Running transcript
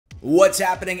What's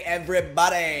happening,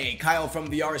 everybody? Kyle from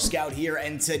VR Scout here,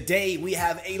 and today we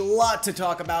have a lot to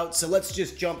talk about, so let's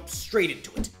just jump straight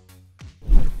into it.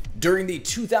 During the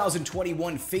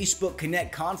 2021 Facebook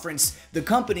Connect conference, the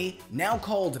company, now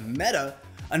called Meta,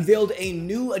 unveiled a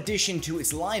new addition to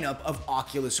its lineup of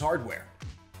Oculus hardware.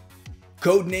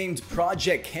 Codenamed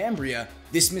Project Cambria,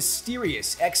 this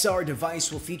mysterious XR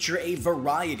device will feature a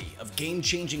variety of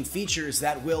game-changing features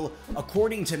that will,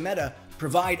 according to Meta,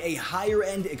 provide a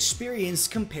higher-end experience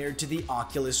compared to the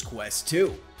Oculus Quest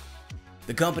 2.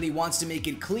 The company wants to make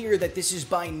it clear that this is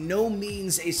by no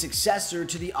means a successor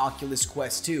to the Oculus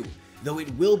Quest 2, though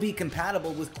it will be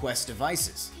compatible with Quest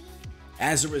devices.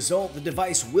 As a result, the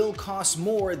device will cost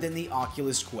more than the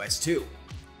Oculus Quest 2.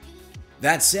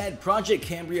 That said, Project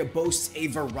Cambria boasts a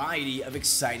variety of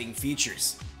exciting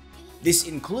features. This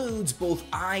includes both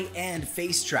eye and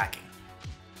face tracking.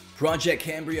 Project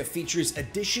Cambria features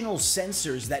additional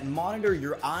sensors that monitor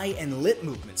your eye and lip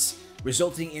movements,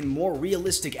 resulting in more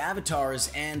realistic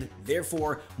avatars and,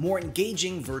 therefore, more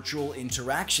engaging virtual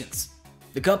interactions.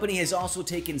 The company has also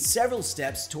taken several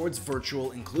steps towards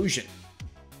virtual inclusion.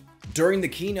 During the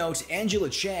keynote, Angela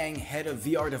Chang, head of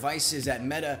VR devices at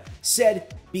Meta,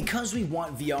 said, "Because we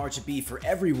want VR to be for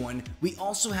everyone, we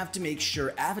also have to make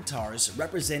sure avatars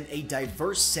represent a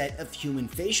diverse set of human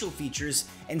facial features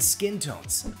and skin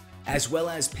tones, as well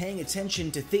as paying attention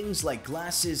to things like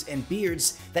glasses and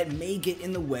beards that may get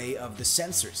in the way of the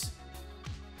sensors."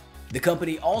 The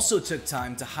company also took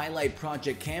time to highlight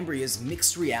Project Cambria's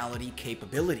mixed reality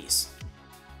capabilities.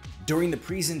 During the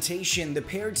presentation, the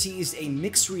pair teased a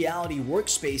mixed reality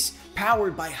workspace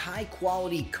powered by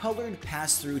high-quality colored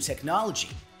pass-through technology.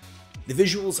 The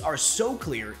visuals are so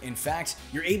clear, in fact,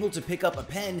 you're able to pick up a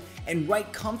pen and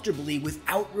write comfortably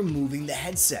without removing the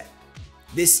headset.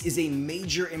 This is a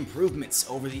major improvement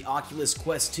over the Oculus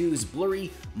Quest 2's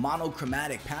blurry,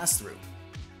 monochromatic pass-through.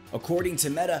 According to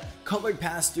Meta, colored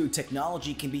pass-through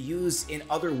technology can be used in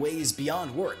other ways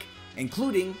beyond work,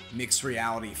 including mixed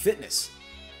reality fitness.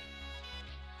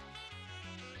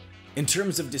 In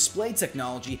terms of display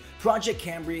technology, Project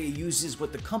Cambria uses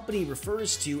what the company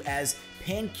refers to as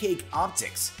pancake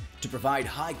optics to provide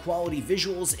high-quality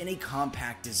visuals in a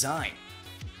compact design.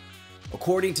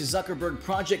 According to Zuckerberg,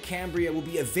 Project Cambria will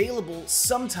be available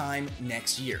sometime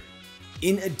next year.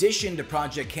 In addition to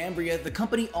Project Cambria, the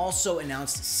company also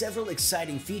announced several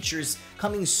exciting features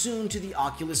coming soon to the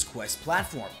Oculus Quest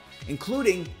platform,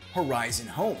 including Horizon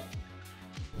Home.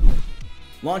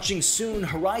 Launching soon,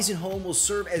 Horizon Home will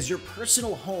serve as your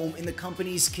personal home in the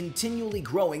company's continually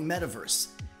growing metaverse.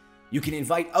 You can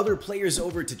invite other players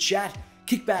over to chat,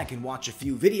 kick back and watch a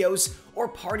few videos, or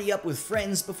party up with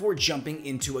friends before jumping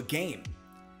into a game.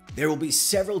 There will be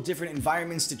several different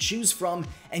environments to choose from,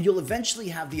 and you'll eventually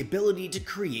have the ability to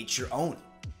create your own.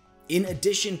 In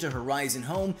addition to Horizon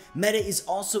Home, Meta is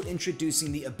also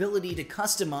introducing the ability to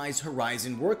customize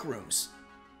Horizon Workrooms.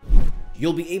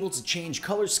 You'll be able to change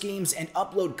color schemes and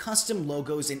upload custom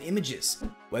logos and images,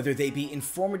 whether they be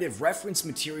informative reference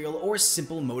material or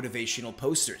simple motivational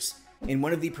posters. In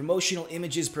one of the promotional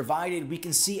images provided, we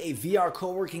can see a VR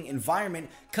co-working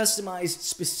environment customized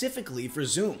specifically for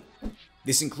Zoom.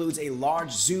 This includes a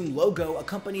large Zoom logo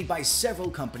accompanied by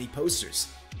several company posters.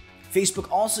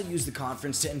 Facebook also used the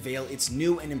conference to unveil its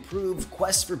new and improved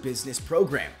Quest for Business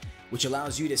program, which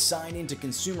allows you to sign into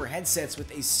consumer headsets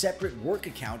with a separate work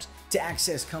account to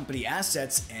access company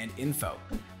assets and info.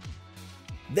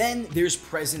 Then there's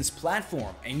Presence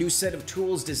Platform, a new set of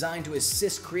tools designed to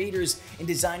assist creators in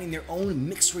designing their own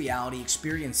mixed reality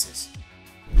experiences.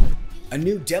 A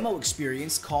new demo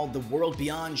experience called The World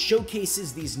Beyond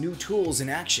showcases these new tools in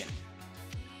action.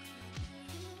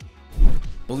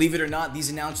 Believe it or not, these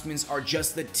announcements are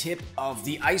just the tip of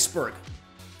the iceberg.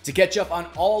 To catch up on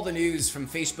all the news from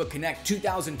Facebook Connect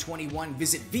 2021,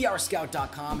 visit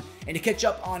vrscout.com, and to catch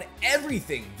up on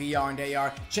everything VR and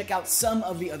AR, check out some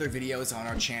of the other videos on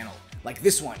our channel, like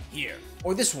this one here,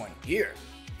 or this one here.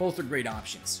 Both are great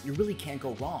options. You really can't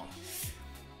go wrong.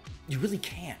 You really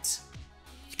can't.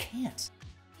 You can't.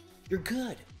 You're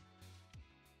good.